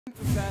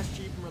For fast,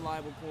 cheap, and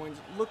reliable coins,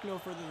 look no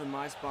further than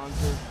my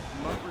sponsor,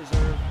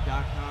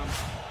 MutReserve.com.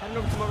 Head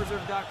over to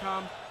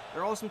MutReserve.com.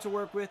 They're awesome to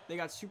work with. They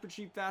got super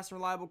cheap, fast, and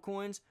reliable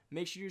coins.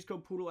 Make sure you use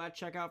code Poodle at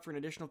checkout for an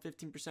additional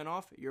 15%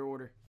 off your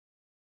order.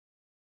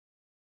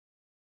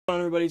 Hello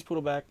everybody, it's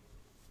Poodle back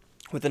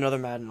with another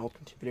Madden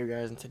Ultimate Team video,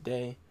 guys, and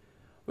today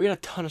we got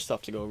a ton of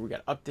stuff to go over. We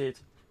got updates,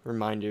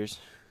 reminders,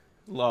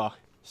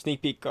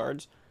 sneak peek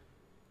cards,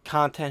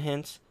 content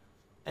hints,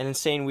 an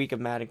insane week of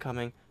Madden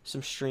coming,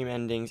 some stream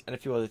endings, and a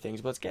few other things.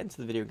 But let's get into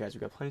the video, guys.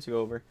 We've got plenty to go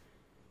over. If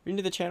you're new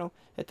to the channel,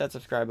 hit that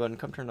subscribe button,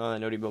 come turn on that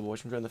noti bell,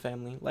 watch them join the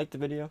family, like the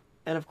video,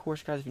 and of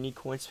course, guys, if you need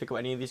coins to pick up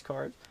any of these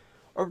cards,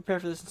 or prepare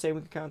for this insane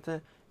week of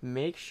content,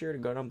 make sure to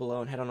go down below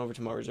and head on over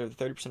to my reserve.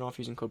 The 30% off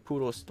using code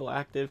Poodle is still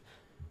active.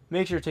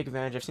 Make sure to take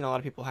advantage. I've seen a lot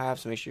of people have,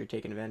 so make sure you're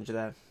taking advantage of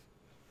that.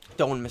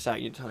 Don't want to miss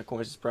out. You get a ton of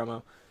coins this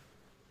promo.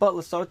 But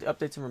let's start with the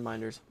updates and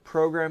reminders.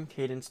 Program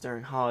cadence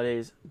during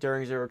holidays.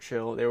 During Zero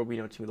Chill, there will be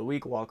no Team of the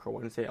Week. Wildcard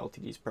Wednesday,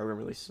 LTD's program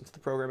releases since the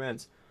program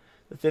ends.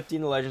 The 50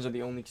 and the Legends are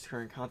the only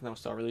current content that will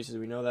start releases.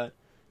 We know that.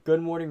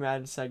 Good Morning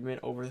Madden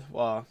segment over.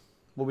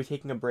 We'll be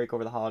taking a break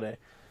over the holiday.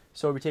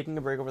 So we'll be taking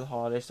a break over the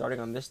holiday starting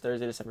on this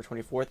Thursday, December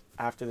 24th,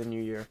 after the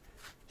New Year.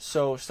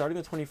 So starting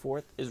the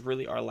 24th is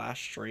really our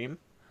last stream.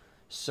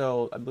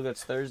 So I believe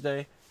that's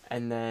Thursday,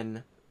 and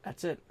then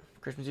that's it.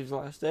 Christmas Eve's the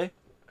last day,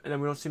 and then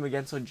we don't see him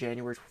again until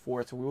January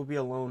 4th. So we will be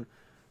alone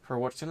for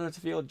what's going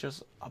to feel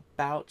just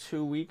about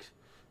 2 weeks.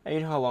 And you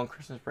know how long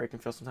Christmas break can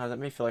feel sometimes. That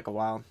may feel like a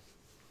while.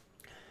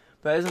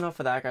 But that is enough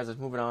for that, guys. Let's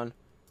move it on.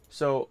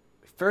 So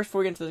first, before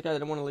we get into this, guys, I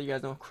don't want to let you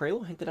guys know.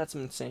 Kralo hinted at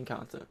some insane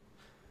content.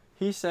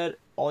 He said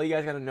all you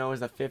guys got to know is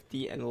that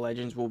 50 and the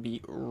Legends will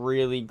be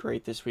really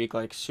great this week,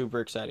 like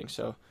super exciting.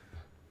 So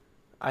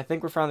I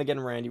think we're finally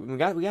getting Randy. We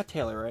got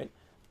Taylor, right?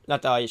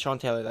 Not Sean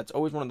Taylor. That's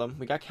always one of them.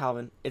 We got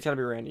Calvin. It's gotta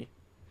be Randy.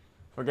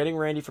 We're getting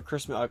Randy for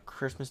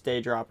Christmas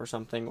Day drop or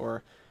something,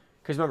 or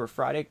because remember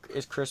Friday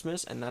is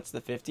Christmas and that's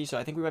the 50. So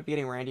I think we might be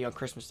getting Randy on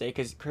Christmas Day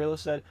because Kralo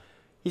said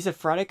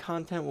Friday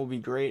content will be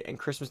great and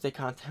Christmas Day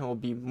content will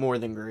be more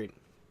than great.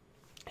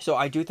 So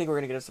I do think we're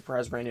gonna get a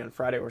surprise Randy on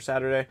Friday or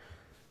Saturday,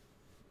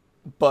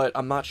 but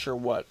I'm not sure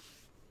what.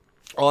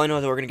 All I know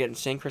is that we're gonna get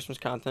insane Christmas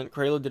content.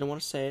 Kralo didn't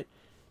want to say it,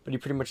 but he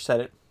pretty much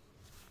said it.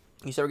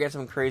 He said we're getting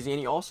something crazy, and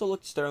he also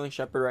looked Sterling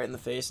Shepard right in the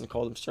face and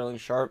called him Sterling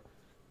Sharp.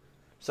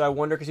 So I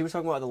wonder, because he was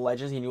talking about the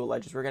Legends, he knew what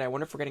Legends were getting. I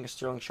wonder if we're getting a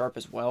Sterling Sharp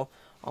as well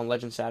on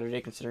Legend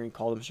Saturday, considering he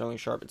called him Sterling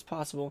Sharp. It's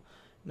possible,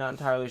 not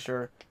entirely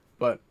sure,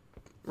 but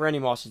Randy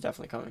Moss is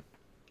definitely coming.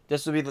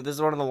 This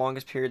is one of the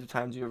longest periods of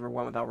times we ever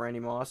went without Randy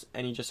Moss,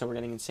 and he just said we're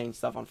getting insane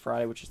stuff on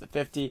Friday, which is the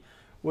 50,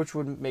 which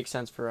would make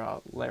sense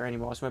for Randy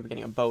Moss. We might be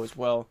getting a bow as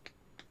well.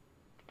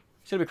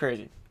 It's gonna be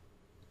crazy.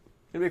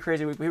 It's gonna be a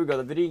crazy week. Here we go.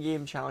 The video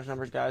game challenge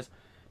numbers, guys.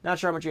 Not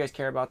sure how much you guys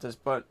care about this,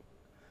 but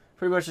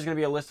pretty much there's going to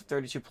be a list of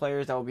 32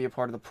 players that will be a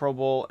part of the Pro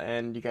Bowl,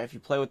 and you guys, if you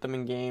play with them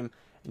in game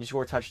and you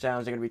score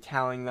touchdowns, they're going to be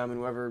tallying them,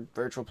 and whoever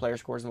virtual player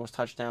scores the most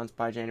touchdowns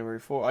by January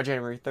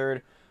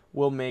 3rd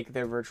will make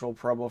their virtual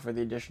Pro Bowl for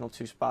the additional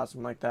 2 spots,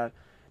 something like that.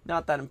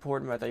 Not that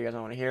important, but I thought you guys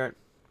might want to hear it.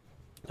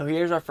 So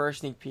here's our first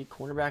sneak peek.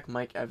 Cornerback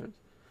Mike Evans.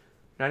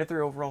 93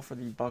 overall for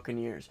the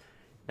Buccaneers.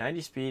 90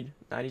 speed,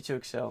 92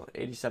 excel,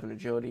 87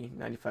 agility,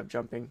 95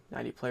 jumping,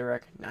 90 play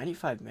rec,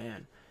 95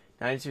 man.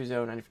 92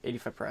 zone,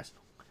 85 press.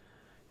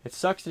 It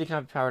sucks that he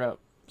cannot be powered up.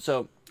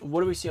 So, what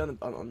do we see on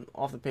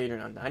off the page right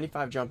now?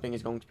 95 jumping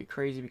is going to be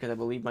crazy because I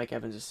believe Mike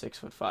Evans is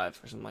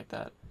 6'5" or something like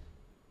that.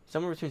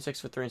 Somewhere between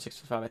 6'3" and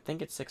 6'5". I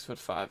think it's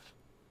 6'5".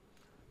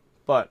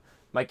 But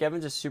Mike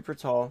Evans is super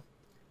tall,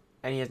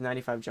 and he has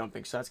 95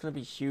 jumping. So that's going to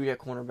be huge at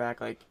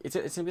cornerback. Like it's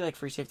going to be like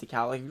free safety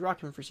Calvin. Like if you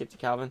rock him in free safety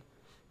Calvin,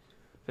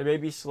 they may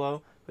be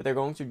slow, but they're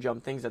going to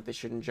jump things that they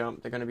shouldn't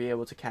jump. They're going to be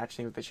able to catch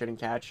things that they shouldn't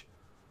catch.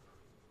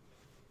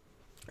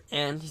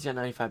 And he's got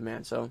 95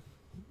 man, so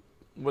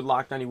with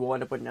lockdown he will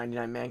end up with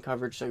 99 man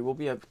coverage, so he will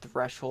be a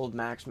threshold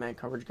max man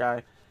coverage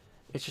guy.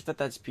 It's just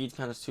that speed's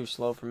kind of too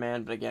slow for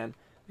man, but again,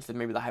 I said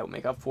maybe the height will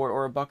make up for it.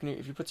 Or a Buccaneer,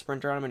 if you put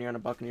Sprinter on him and you're on a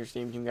Buccaneers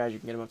team, guys, you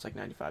can get him up to like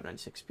 95,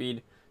 96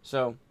 speed.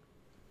 So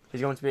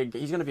he's going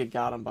to be a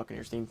god on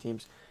Buccaneers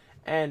teams.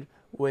 And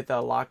with a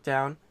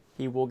lockdown,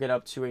 he will get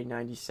up to a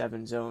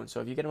 97 zone. So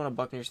if you get him on a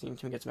Buccaneers team,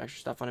 get some extra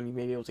stuff on him, you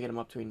may be able to get him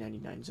up to a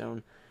 99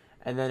 zone.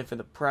 And then for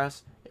the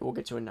press, it will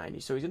get to a 90.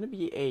 So he's going to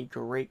be a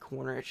great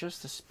corner. It's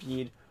just the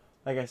speed.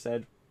 Like I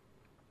said,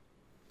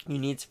 you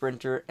need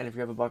Sprinter, and if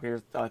you have a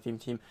Buccaneers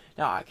team.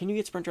 Now, can you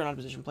get Sprinter on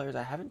out-of-position players?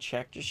 I haven't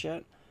checked just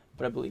yet,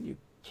 but I believe you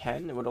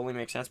can. It would only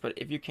make sense, but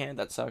if you can,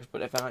 that sucks.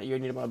 But if not, you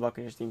need him on a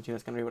Buccaneers team.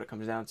 That's going to be what it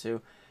comes down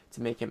to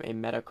make him a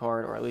meta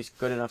card, or at least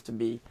good enough to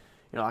be,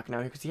 locking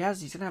out here. Because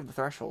he's going to have the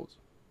thresholds,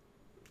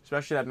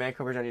 especially that man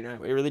coverage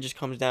 99. It really just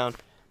comes down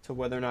to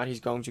whether or not he's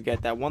going to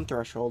get that one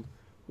threshold,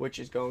 which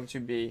is going to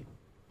be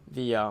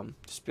the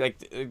it's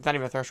not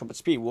even a threshold, but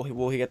speed.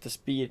 Will he get the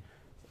speed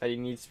that he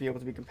needs to be able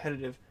to be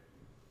competitive?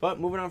 But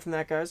moving on from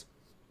that, guys.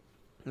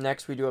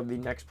 Next, we do have the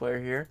next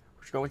player here,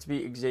 which is going to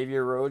be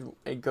Xavier Rhodes,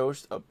 a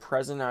ghost of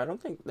present. Now, I don't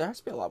think there has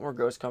to be a lot more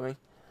ghosts coming.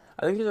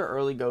 I think these are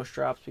early ghost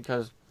drops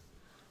because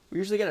we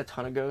usually get a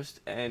ton of ghosts,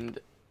 and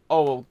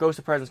Oh, well, Ghost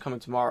of Presents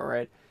coming tomorrow,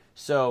 right?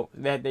 So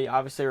they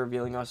obviously are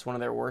revealing us one of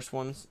their worst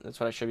ones.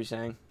 That's what I should be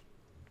saying.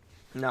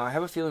 Now, I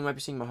have a feeling we might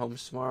be seeing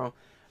Mahomes tomorrow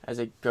as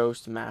a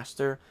Ghost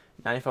Master.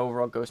 95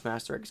 overall Ghost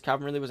Master. Because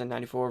Calvin Ridley was a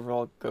 94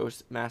 overall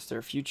Ghost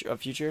Master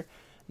future.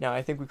 Now,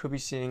 I think we could be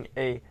seeing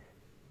a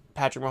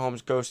Patrick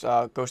Mahomes Ghost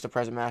of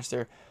Present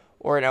Master,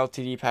 or an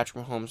LTD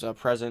Patrick Mahomes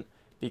Present.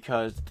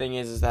 Because the thing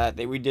is that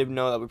we did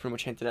know that we pretty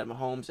much hinted at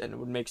Mahomes, and it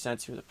would make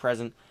sense he was a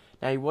present.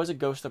 Now, he was a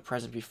Ghost of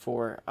Present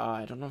before.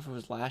 I don't know if it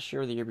was last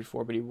year or the year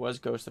before, but he was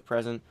Ghost of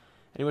Present,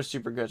 and he was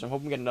super good. So I'm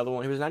hoping we get another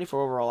one. He was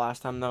 94 overall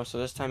last time, though, so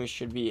this time he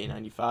should be a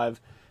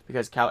 95,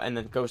 because and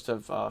then Ghost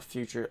of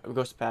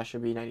Past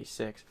should be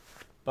 96.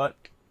 But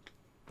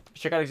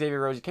check out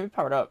Xavier Rhodes. He can be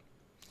powered up,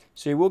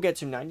 so he will get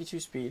to 92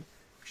 speed,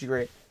 which is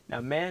great.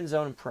 Now, man,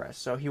 zone, and press.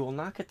 So he will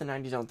not get the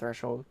 90 zone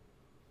threshold.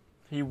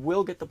 He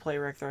will get the play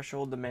rec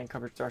threshold, the man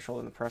coverage threshold,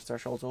 and the press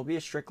threshold. So it'll be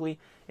strictly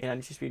a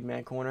 92 speed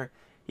man corner.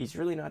 He's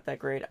really not that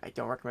great. I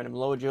don't recommend him.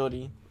 Low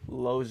agility,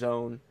 low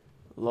zone,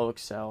 low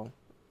excel,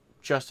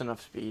 just enough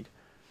speed.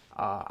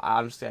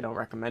 Honestly, I don't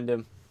recommend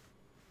him.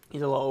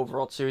 He's a low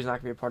overall too. He's not going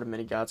to be a part of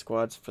many God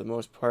squads for the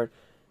most part.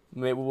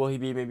 Will he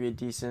be maybe a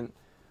decent?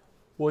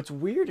 What's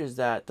weird is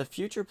that the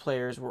future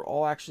players were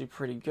all actually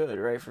pretty good,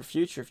 right? For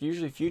future,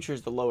 usually future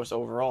is the lowest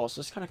overall, so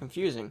it's kind of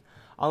confusing.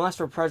 Unless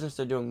for presents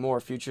they're doing more.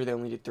 Future, they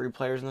only did 3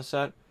 players in the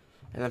set.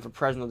 And then for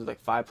present, they'll do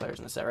like 5 players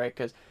in the set, right?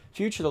 Because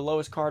future, the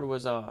lowest card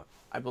was,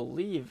 I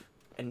believe,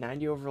 a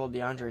 90 overall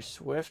DeAndre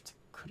Swift.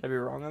 Could I be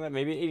wrong on that?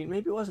 Maybe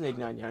it wasn't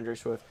 89 DeAndre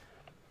Swift.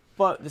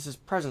 But this is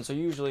present, so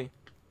usually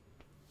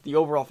the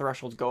overall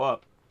thresholds go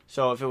up.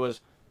 So if it was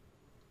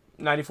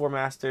 94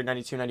 Master,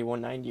 92,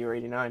 91, 90, or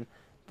 89,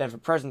 then for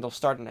present, they'll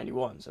start at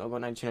 91. So they'll go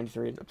 92,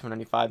 93, up to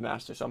 95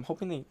 Master. So I'm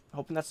hoping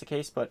that's the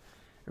case, but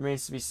it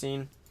remains to be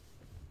seen.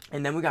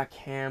 And then we got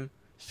Cam,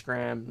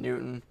 Scram,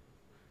 Newton.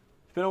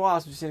 It's been a while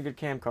since we've seen a good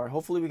Cam card.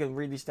 Hopefully we can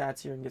read these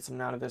stats here and get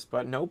something out of this,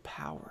 but no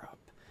power up.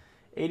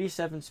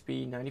 87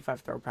 speed,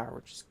 95 throw power,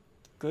 which is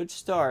a good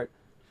start.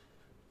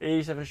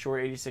 87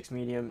 short, 86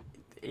 medium,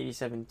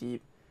 87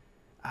 deep.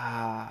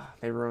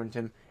 They ruined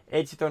him.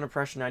 80 throw under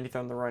pressure, 90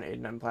 throw on the run,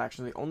 89 play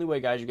action. The only way,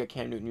 guys, you get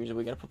Cam Newton usually,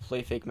 we got to put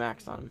play fake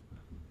max on him.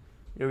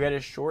 You'll get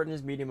his short and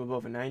his medium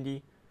above a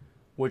 90,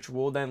 which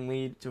will then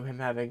lead to him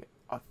having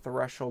a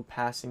threshold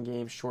passing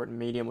game, short and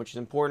medium, which is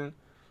important.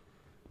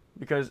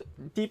 Because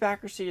deep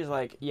accuracy is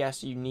like,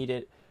 yes, you need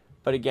it,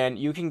 but again,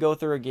 you can go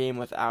through a game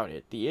without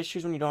it. The issue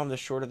is when you don't have the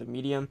short or the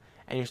medium,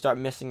 and you start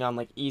missing on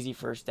like easy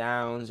first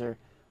downs or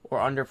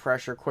under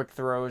pressure, quick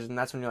throws, and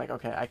that's when you're like,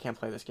 okay, I can't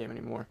play this game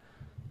anymore.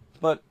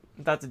 But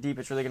without the deep,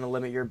 it's really going to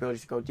limit your ability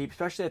to go deep,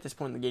 especially at this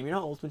point in the game. You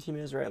know how Ultimate Team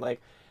is, right?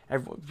 Like,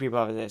 people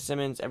have Isaiah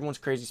Simmons, everyone's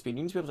crazy speed.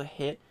 You need to be able to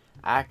hit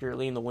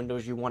accurately in the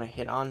windows you want to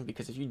hit on,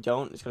 because if you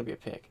don't, it's going to be a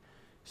pick.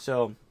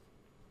 So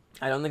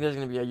I don't think there's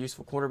going to be a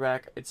useful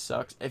quarterback. It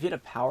sucks. If he had a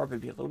power-up,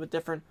 it'd be a little bit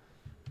different.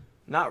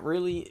 Not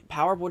really.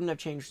 Power-up wouldn't have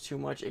changed too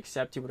much,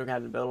 except he would have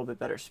had a little bit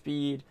better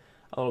speed,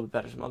 a little bit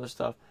better some other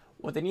stuff.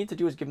 What they need to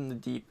do is give him the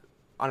deep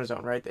on his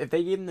own, right? If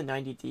they gave him the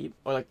 90 deep,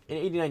 or like an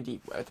 89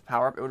 deep with the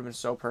power-up, it would have been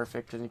so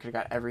perfect, because he could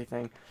have got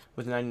everything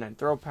with 99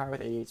 throw power,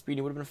 with 88 speed.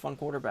 He would have been a fun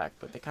quarterback,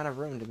 but they kind of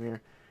ruined him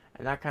here,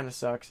 and that kind of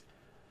sucks.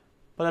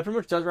 But that pretty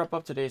much does wrap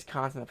up today's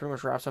content. That pretty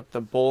much wraps up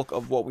the bulk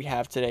of what we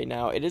have today.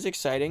 Now, it is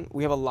exciting.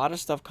 We have a lot of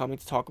stuff coming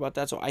to talk about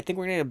that. So I think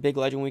we're going to get a big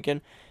Legend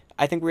Weekend.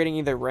 I think we're getting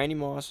either Randy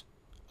Moss,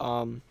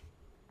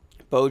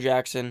 Bo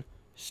Jackson,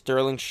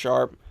 Sterling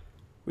Sharp.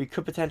 We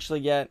could potentially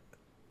get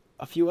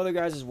a few other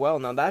guys as well.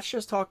 Now, that's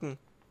just talking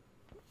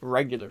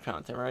regular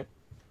content, right?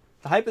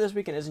 The hype of this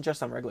weekend isn't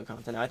just on regular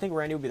content. Now, I think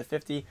Randy will be the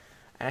 50,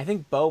 and I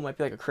think Bo might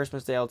be like a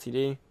Christmas Day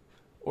LTD.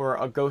 Or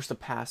a Ghost of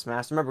Past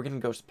Master. Remember, we're getting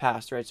Ghost of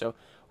Past, right? So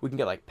we can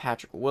get like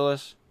Patrick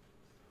Willis.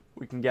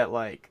 We can get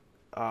like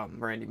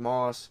Randy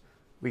Moss.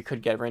 We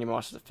could get Randy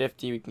Moss as a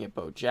 50. We can get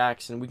Bo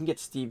Jackson. We can get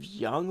Steve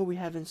Young, who we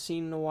haven't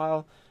seen in a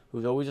while,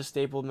 who's always a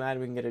staple of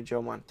Madden. We can get a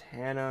Joe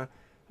Montana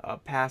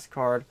pass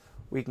card.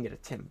 We can get a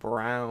Tim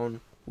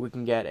Brown. We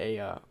can get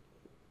a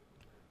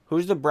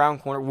who's the Brown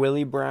corner?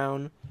 Willie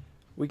Brown.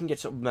 We can get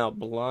some Mel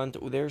Blunt.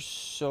 There's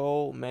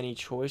so many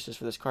choices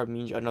for this card.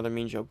 Another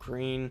Mean Joe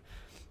Green.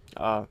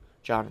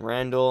 John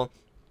Randall.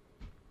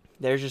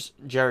 There's just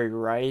Jerry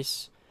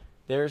Rice.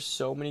 There's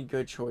so many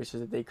good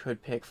choices that they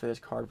could pick for this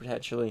card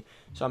potentially.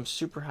 So I'm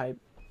super hyped.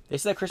 They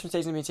said that Christmas Day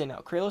is going to be insane. Now,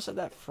 Kralo said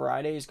that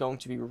Friday is going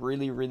to be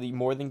really, really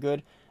more than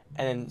good.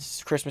 And then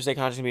Christmas Day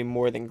content is going to be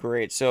more than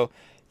great. So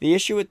the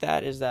issue with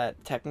that is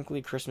that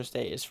technically Christmas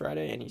Day is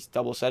Friday, and he's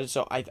double said it.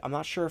 So I'm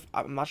not sure.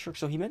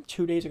 So he meant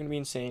 2 days are going to be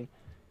insane.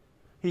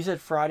 He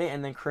said Friday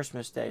and then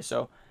Christmas Day.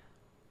 So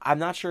I'm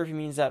not sure if he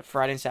means that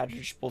Friday and Saturday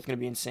are both going to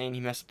be insane.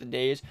 He messed up the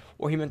days.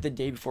 Or he meant the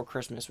day before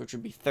Christmas, which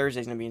would be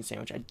Thursday's going to be insane,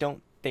 which I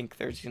don't think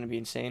Thursday's going to be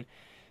insane.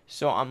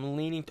 So I'm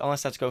leaning,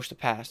 unless that's Ghost of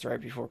Past,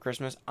 right before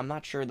Christmas. I'm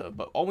not sure, though.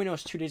 But all we know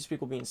is 2 days this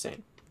week will be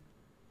insane.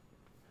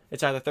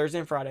 It's either Thursday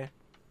and Friday,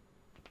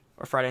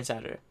 or Friday and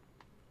Saturday.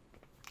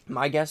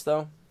 My guess,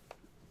 though,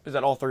 is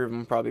that all 3 of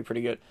them are probably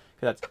pretty good.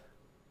 Because that's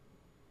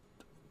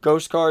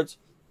Ghost cards,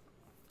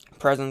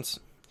 Presents,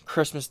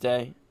 Christmas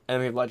Day, then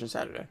we have Legend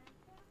Saturday.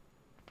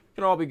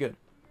 It'll all be good.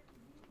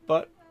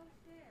 But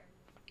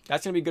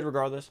that's going to be good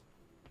regardless.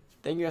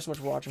 Thank you guys so much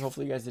for watching.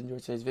 Hopefully you guys did enjoy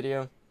today's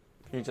video.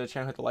 If you're new to the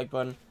channel, hit the like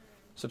button.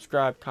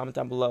 Subscribe, comment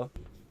down below.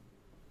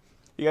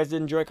 If you guys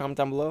did enjoy, comment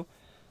down below.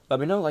 Let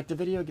me know, like the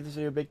video, give this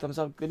video a big thumbs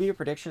up. Give me your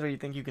predictions, what you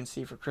think you can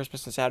see for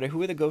Christmas and Saturday.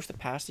 Who are the ghosts of the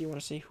past that you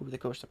want to see? Who are the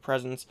ghosts of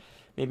presents?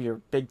 Maybe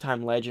your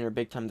big-time legend or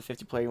big-time the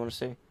 50 player you want to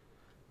see.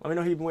 Let me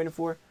know who you've been waiting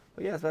for.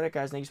 But yeah, that's about it,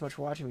 guys. Thank you so much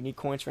for watching. If you need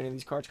coins for any of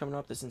these cards coming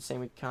up, this insane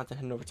week of content,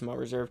 heading over to my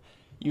reserve.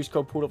 Use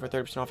code Poodle for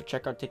 30% off at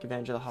checkout. Take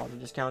advantage of the holiday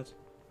discounts.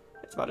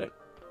 That's about it.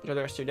 Enjoy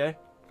the rest of your day.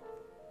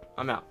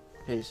 I'm out.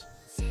 Peace.